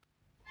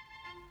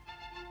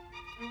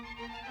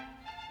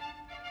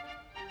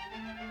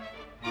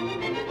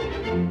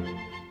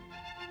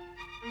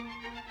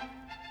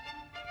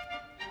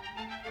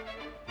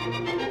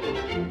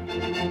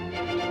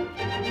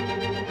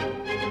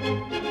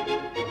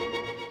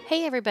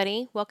Hey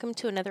everybody, welcome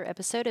to another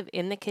episode of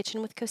In the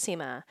Kitchen with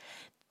Cosima.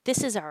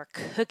 This is our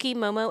Cookie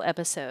Momo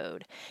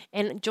episode.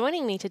 And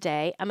joining me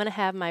today, I'm going to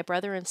have my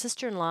brother and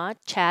sister-in-law,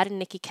 Chad and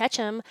Nikki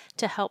Ketchum,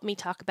 to help me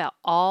talk about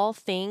all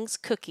things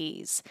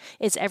cookies.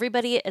 Is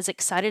everybody as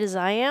excited as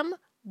I am?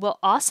 Well,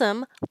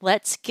 awesome.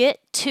 Let's get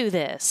to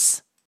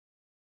this.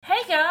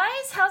 Hey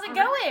guys, how's it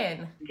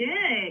going?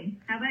 Good.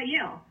 How about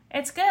you?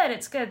 It's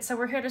good. So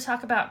we're here to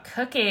talk about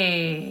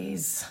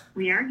cookies.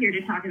 We are here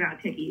to talk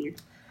about cookies.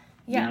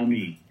 Yeah.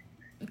 Yummy.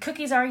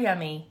 Cookies are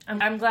yummy.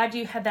 I'm glad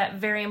you had that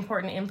very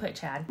important input,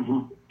 Chad.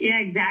 Yeah,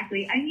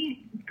 exactly. I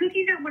mean,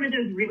 cookies are one of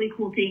those really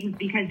cool things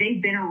because they've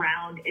been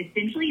around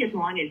essentially as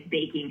long as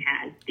baking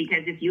has.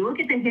 Because if you look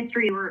at the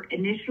history, were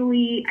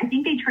initially, I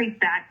think they trace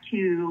back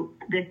to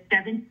the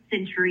 7th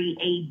century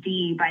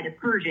AD by the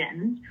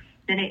Persians.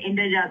 Then it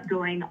ended up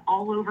going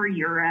all over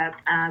Europe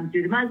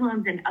through the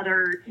Muslims and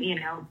other,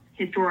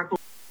 historical.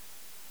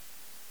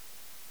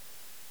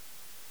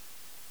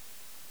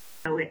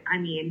 So,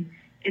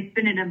 it's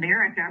been in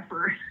America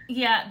for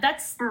a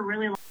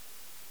really long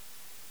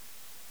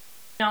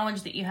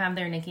knowledge that you have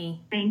there,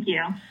 Nikki. Thank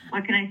you.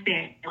 What can I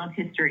say? I love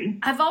history.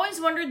 I've always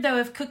wondered, though,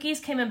 if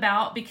cookies came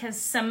about because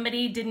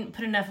somebody didn't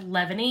put enough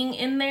leavening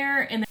in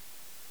there and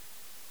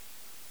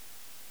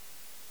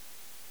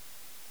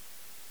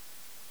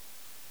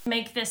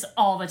make this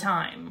all the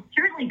time.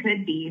 Certainly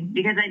could be,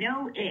 because I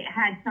know it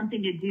had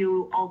something to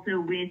do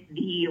also with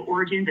the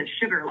origins of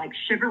sugar. Like,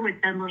 sugar was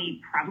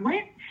suddenly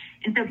prevalent.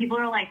 And so people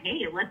are like,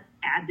 hey, let's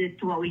add this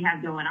to what we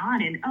have going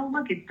on. And, oh,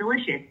 look, it's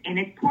delicious and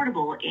it's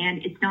portable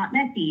and it's not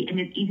messy and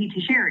it's easy to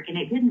share. And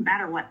it didn't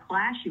matter what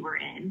class you were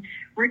in,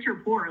 rich or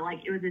poor,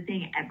 like it was a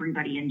thing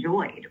everybody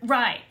enjoyed.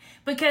 Right.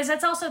 Because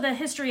that's also the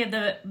history of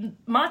the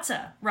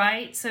matzah,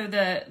 right? So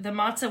the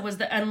matzah was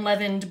the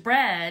unleavened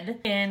bread,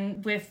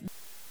 and with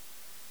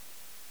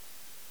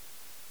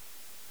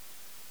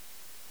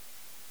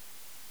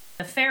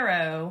the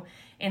Pharaoh.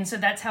 And so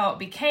that's how it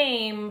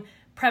became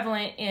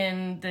prevalent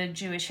in the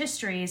Jewish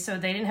history. So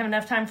they didn't have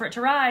enough time for it to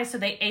rise, so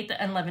they ate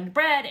the unleavened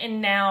bread,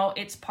 and now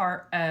it's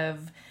part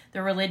of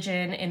their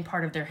religion and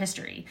part of their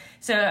history.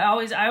 So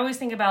I always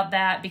think about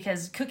that,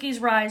 because cookies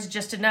rise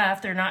just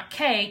enough. They're not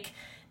cake.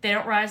 They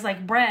don't rise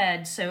like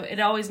bread. So it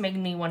always made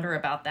me wonder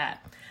about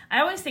that.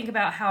 I always think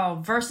about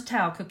how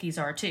versatile cookies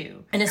are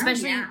too. And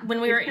especially when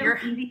we were at your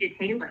easy to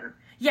tailor.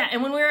 Yeah,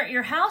 and when we were at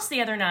your house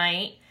the other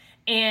night,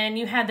 and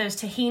you had those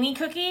tahini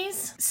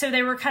cookies, so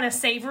they were kind of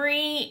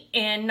savory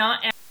and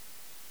not.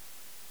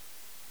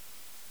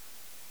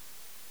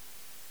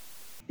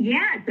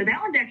 Yeah, so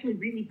that one's actually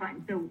really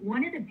fun. So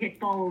one of the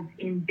pitfalls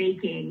in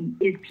baking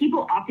is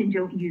people often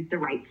don't use the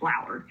right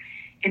flour.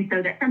 And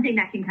so that's something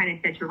that can kind of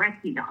set your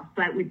recipes off.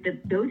 But with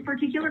those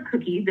particular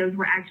cookies, those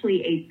were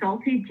actually a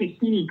salted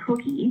tahini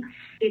cookie.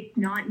 It's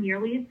not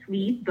nearly as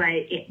sweet, but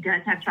it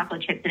does have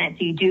chocolate chips in it,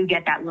 so you do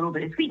get that little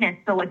bit of sweetness.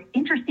 So what's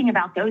interesting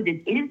about those is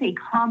it is a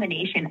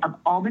combination of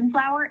almond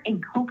flour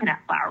and coconut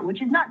flour,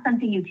 which is not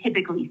something you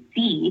typically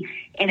see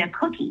in a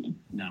cookie.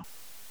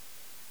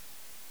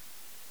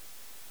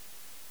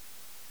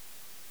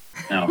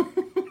 No,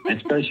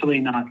 especially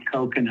not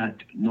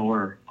coconut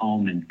nor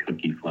almond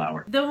cookie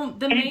flour.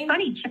 It's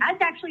funny,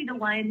 Chad's actually the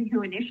one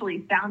who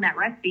initially found that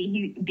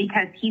recipe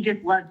because he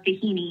just loves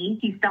tahini.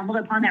 He stumbled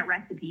upon that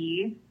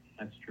recipe.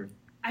 That's true.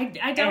 I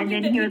don't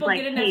think that people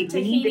get enough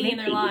tahini in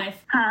their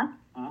life. Huh?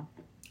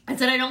 I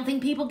said I don't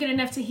think people get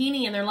enough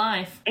tahini in their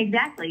life.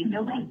 Exactly.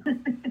 Nobody.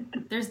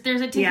 There's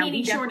a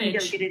tahini shortage.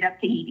 Don't get enough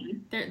tahini.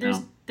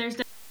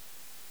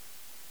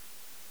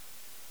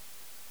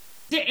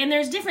 And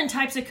there's different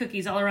types of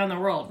cookies all around the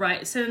world,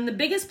 right? So in the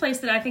biggest place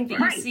that I think that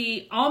you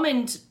see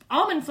almond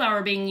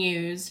flour being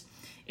used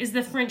is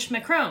the French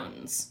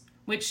macarons,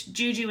 which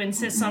Juju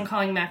insists on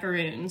calling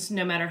macaroons,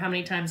 no matter how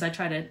many times I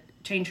try to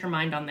change her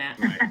mind on that.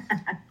 Right.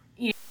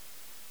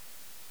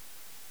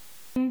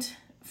 And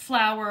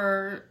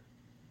flour,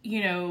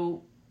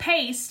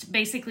 paste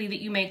basically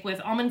that you make with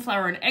almond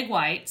flour and egg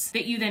whites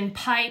that you then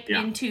pipe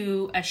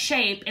into a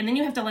shape, and then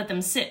you have to let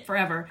them sit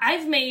forever.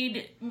 I've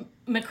made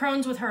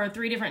macarons with her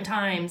 3 different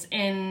times,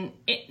 and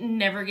it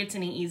never gets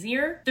any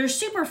easier. They're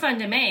super fun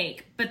to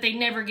make, but they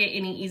never get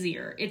any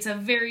easier. It's a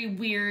very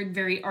weird,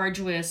 very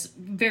arduous,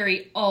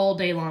 very all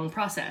day long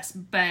process,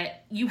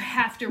 but you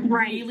have to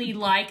really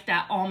like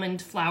that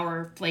almond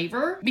flour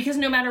flavor, because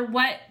no matter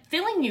what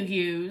filling you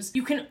use,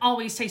 you can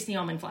always taste the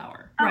almond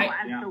flour, right?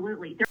 Oh,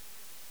 absolutely. Yeah.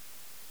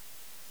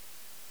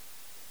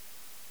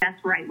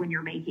 That's right when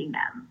you're making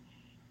them.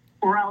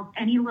 Or else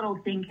any little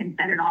thing can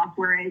set it off.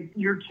 Whereas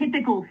your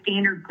typical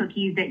standard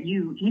cookies that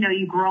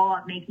you grow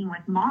up making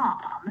with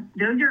mom,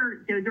 those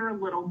are a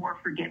little more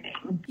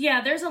forgiving. Yeah,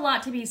 there's a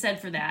lot to be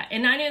said for that.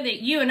 And I know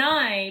that you and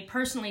I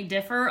personally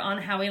differ on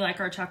how we like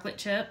our chocolate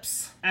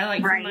chips. I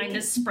like for mine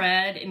to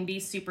spread and be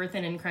super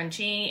thin and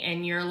crunchy,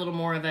 and you're a little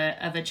more of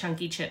a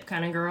chunky chip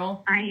kind of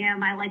girl. I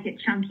am. I like it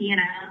chunky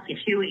and I like it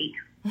chewy.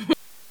 Yeah, and there's different types of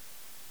cookies all around the world, right?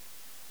 So in the biggest place that I think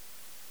that you see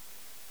almond flour being used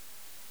is the French macarons, which Juju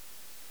insists on calling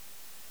macaroons.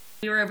 So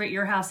We were over at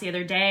your house the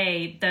other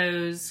day.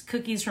 Those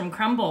cookies from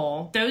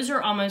Crumble, those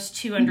are almost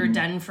too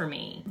underdone for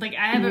me. Like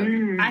I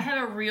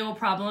have a real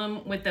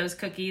problem with those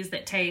cookies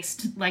that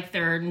taste like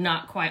they're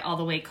not quite all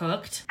the way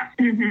cooked. Well,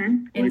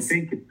 I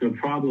think the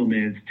problem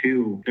is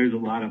too, there's a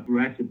lot of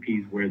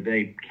recipes where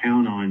they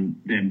count on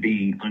them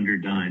being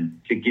underdone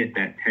to get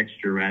that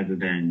texture rather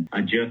than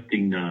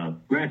adjusting the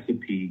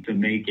recipe to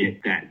make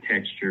it that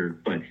texture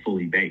but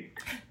fully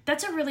baked.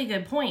 That's a really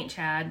good point,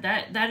 Chad.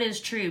 That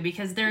is true,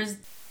 because there's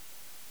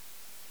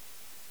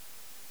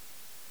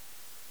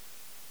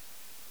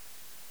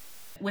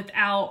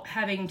without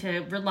having to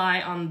rely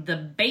on the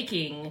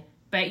baking,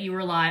 but you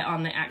rely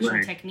on the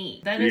actual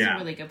technique. That is a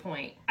really good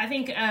point. I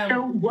think. So I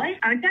was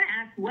going to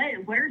ask,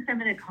 what are some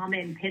of the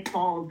common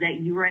pitfalls that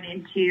you run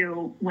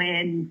into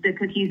when the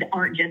cookies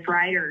aren't just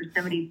right, or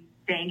somebody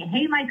saying,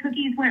 "Hey, my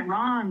cookies went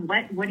wrong.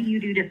 What do you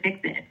do to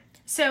fix it?"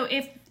 So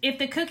if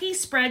the cookie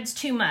spreads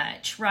too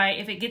much, right?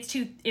 If it gets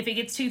too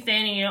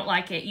thin and you don't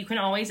like it, you can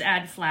always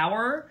add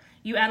flour.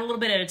 You add a little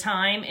bit at a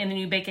time, and then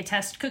you bake a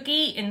test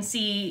cookie and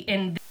see.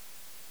 And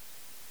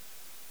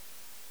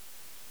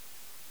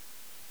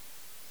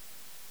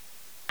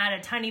add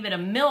a tiny bit of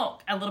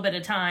milk a little bit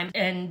at a time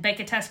and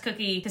bake a test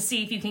cookie to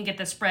see if you can get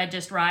the spread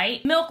just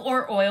right. Milk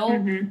or oil,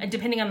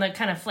 depending on the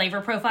kind of flavor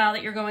profile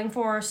that you're going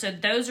for. So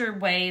those are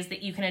ways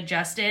that you can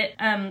adjust it.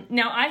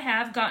 Now, I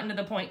have gotten to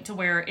the point to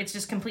where it's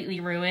just completely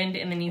ruined,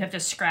 and then you have to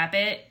scrap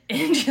it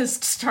and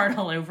just start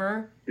all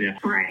over. Yeah.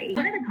 Right.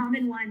 One of the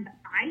common ones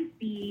I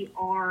see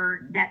are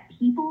that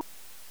people,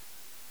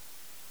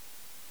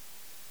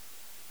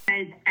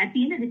 at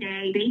the end of the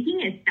day,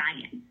 baking is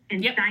science.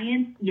 In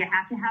science, you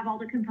have to have all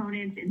the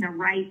components in the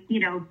right,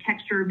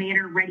 texture,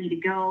 manner, ready to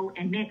go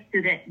and mix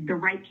so that the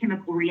right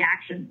chemical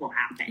reactions will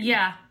happen.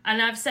 Yeah,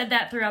 and I've said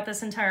that throughout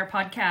this entire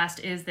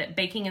podcast, is that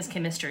baking is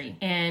chemistry.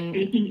 And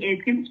baking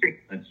is chemistry.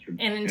 That's true.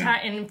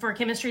 And for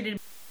chemistry to be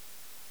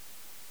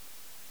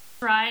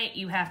right,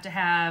 you have to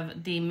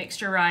have the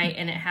mixture right,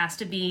 and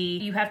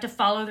you have to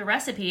follow the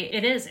recipe.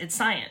 It's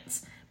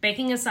science.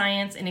 Baking is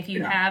science, and if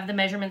you have the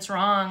measurements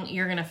wrong,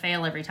 you're going to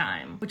fail every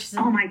time, which is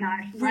oh my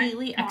gosh,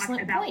 really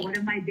excellent about point. One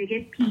of my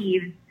biggest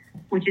peeves,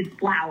 which is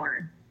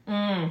flour.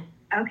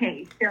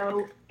 Okay,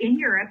 so in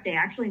Europe, they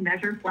actually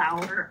measure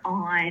flour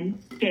on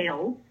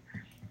scales,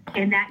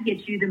 and that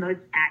gets you the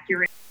most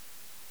accurate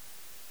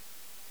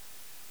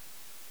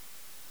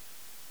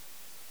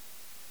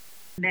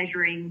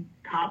measuring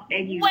cup,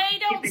 and you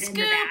dip it in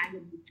the bag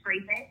and you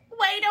scrape it.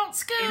 Don't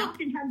scoop. And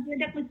oftentimes you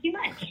end up with too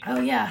much. Oh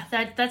yeah,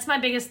 that is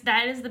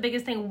the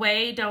biggest thing.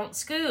 Don't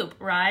scoop,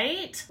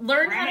 right?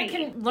 Learn how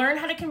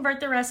to convert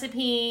the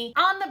recipe.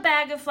 On the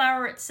bag of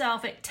flour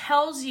itself, it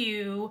tells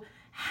you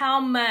how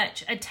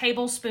much a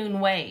tablespoon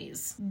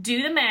weighs.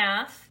 Do the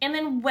math and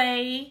then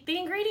weigh the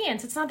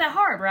ingredients. It's not that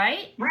hard,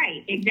 right?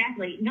 Right,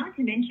 exactly. Not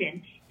to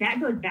mention, that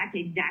goes back to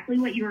exactly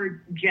what you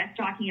were just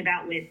talking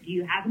about with, do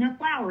you have enough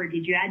flour?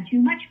 Did you add too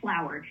much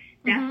flour?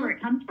 That's where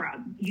it comes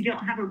from. You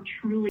don't have a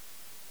truly...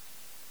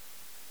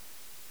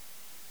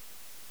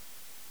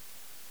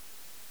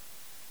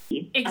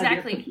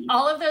 Exactly.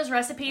 All of those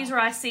recipes where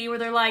I see where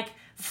they're like,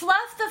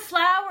 fluff the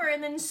flour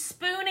and then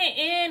spoon it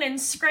in and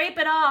scrape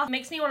it off,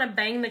 makes me want to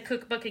bang the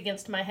cookbook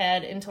against my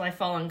head until I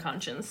fall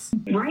unconscious.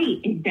 Right,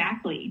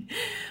 exactly.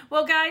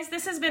 Well, guys,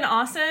 this has been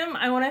awesome.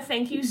 I want to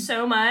thank you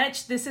so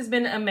much. This has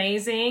been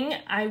amazing.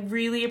 I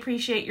really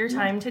appreciate your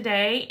time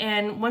today.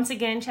 And once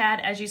again,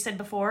 Chad, as you said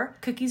before,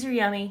 cookies are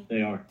yummy.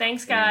 They are.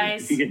 Thanks,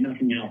 guys. If you get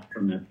nothing else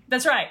from this.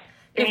 That's right.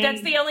 If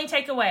that's the only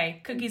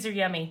takeaway, cookies are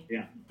yummy.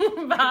 Yeah.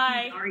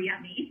 Bye. Cookies are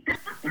yummy.